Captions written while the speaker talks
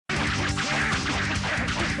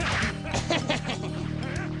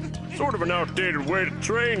Sort of an outdated way to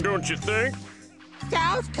train, don't you think?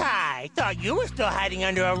 South Kai, thought you were still hiding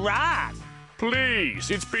under a rock. Please,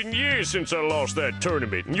 it's been years since I lost that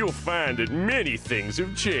tournament, and you'll find that many things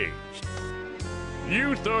have changed.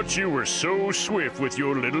 You thought you were so swift with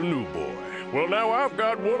your little new boy. Well, now I've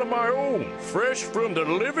got one of my own, fresh from the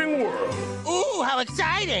living world. Ooh, how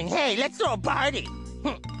exciting! Hey, let's throw a party.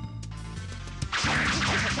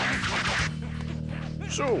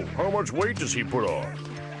 So, how much weight does he put on?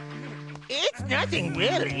 It's nothing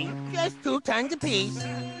really, just 2 tons apiece.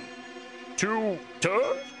 2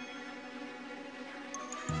 tons?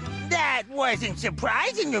 That wasn't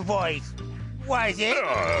surprising, your voice, was it?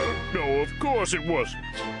 No, of course it wasn't.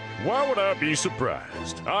 Why would I be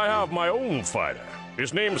surprised? I have my own fighter.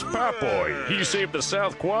 His name's Papoy. He saved the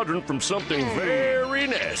South Quadrant from something very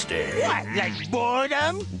nasty. What, like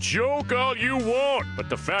boredom? Joke all you want, but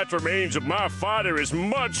the fact remains that my fighter is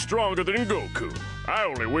much stronger than Goku. I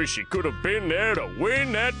only wish he could have been there to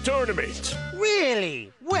win that tournament.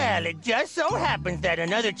 Really? Well, it just so happens that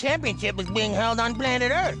another championship is being held on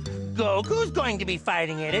planet Earth. Goku's going to be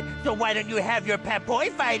fighting in it, so why don't you have your Papoy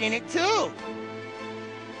fight in it too?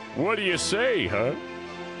 What do you say, huh?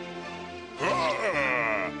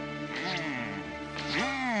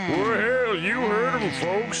 Well, hell, you heard him,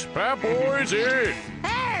 folks. Papoy's in.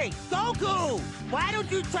 Hey, Goku! Why don't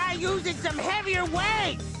you try using some heavier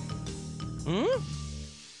weight?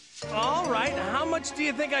 All right, how much do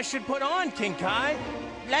you think I should put on, King Kai?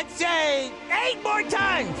 Let's say 8 more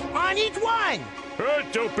tons on each one.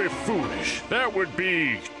 Don't be foolish. That would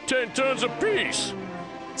be 10 tons apiece.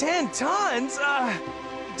 10 tons?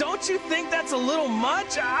 Don't you think that's a little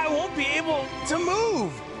much? I won't be able to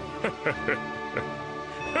move.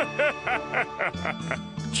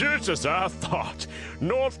 Just as I thought.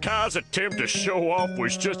 North Kai's attempt to show off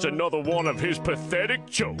was just another one of his pathetic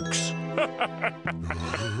jokes.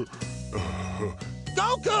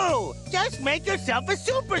 Goku! Just make yourself a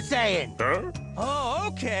Super Saiyan. Huh? Oh,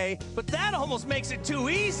 okay. But that almost makes it too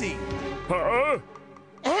easy. Huh?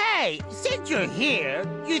 Hey, since you're here,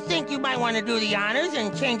 you think you might want to do the honors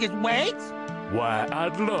and change his weights? Why,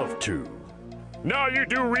 I'd love to. Now you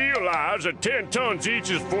do realize that 10 tons each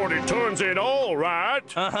is 40 tons in all, right?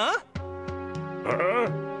 Uh-huh.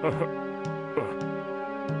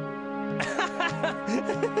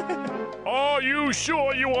 Are you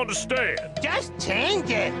sure you understand? Just change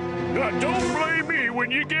it. Now, don't blame me when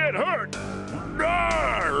you get hurt.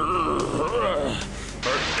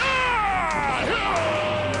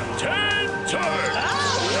 10 tons!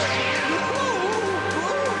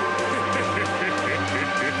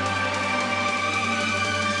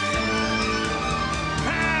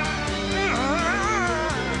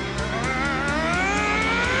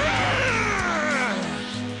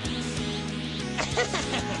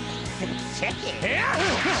 Check it.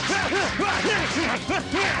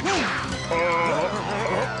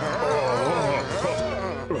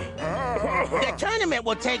 The tournament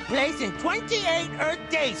will take place in 28 Earth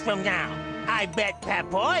days from now. I bet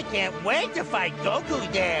Papoy can't wait to fight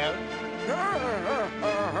Goku there.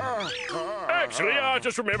 Actually, I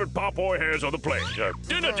just remembered Papoy has other plans.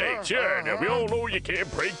 Dinner dates, yeah. Now, we all know you can't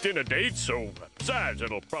break dinner dates, so besides,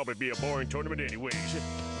 it'll probably be a boring tournament anyways.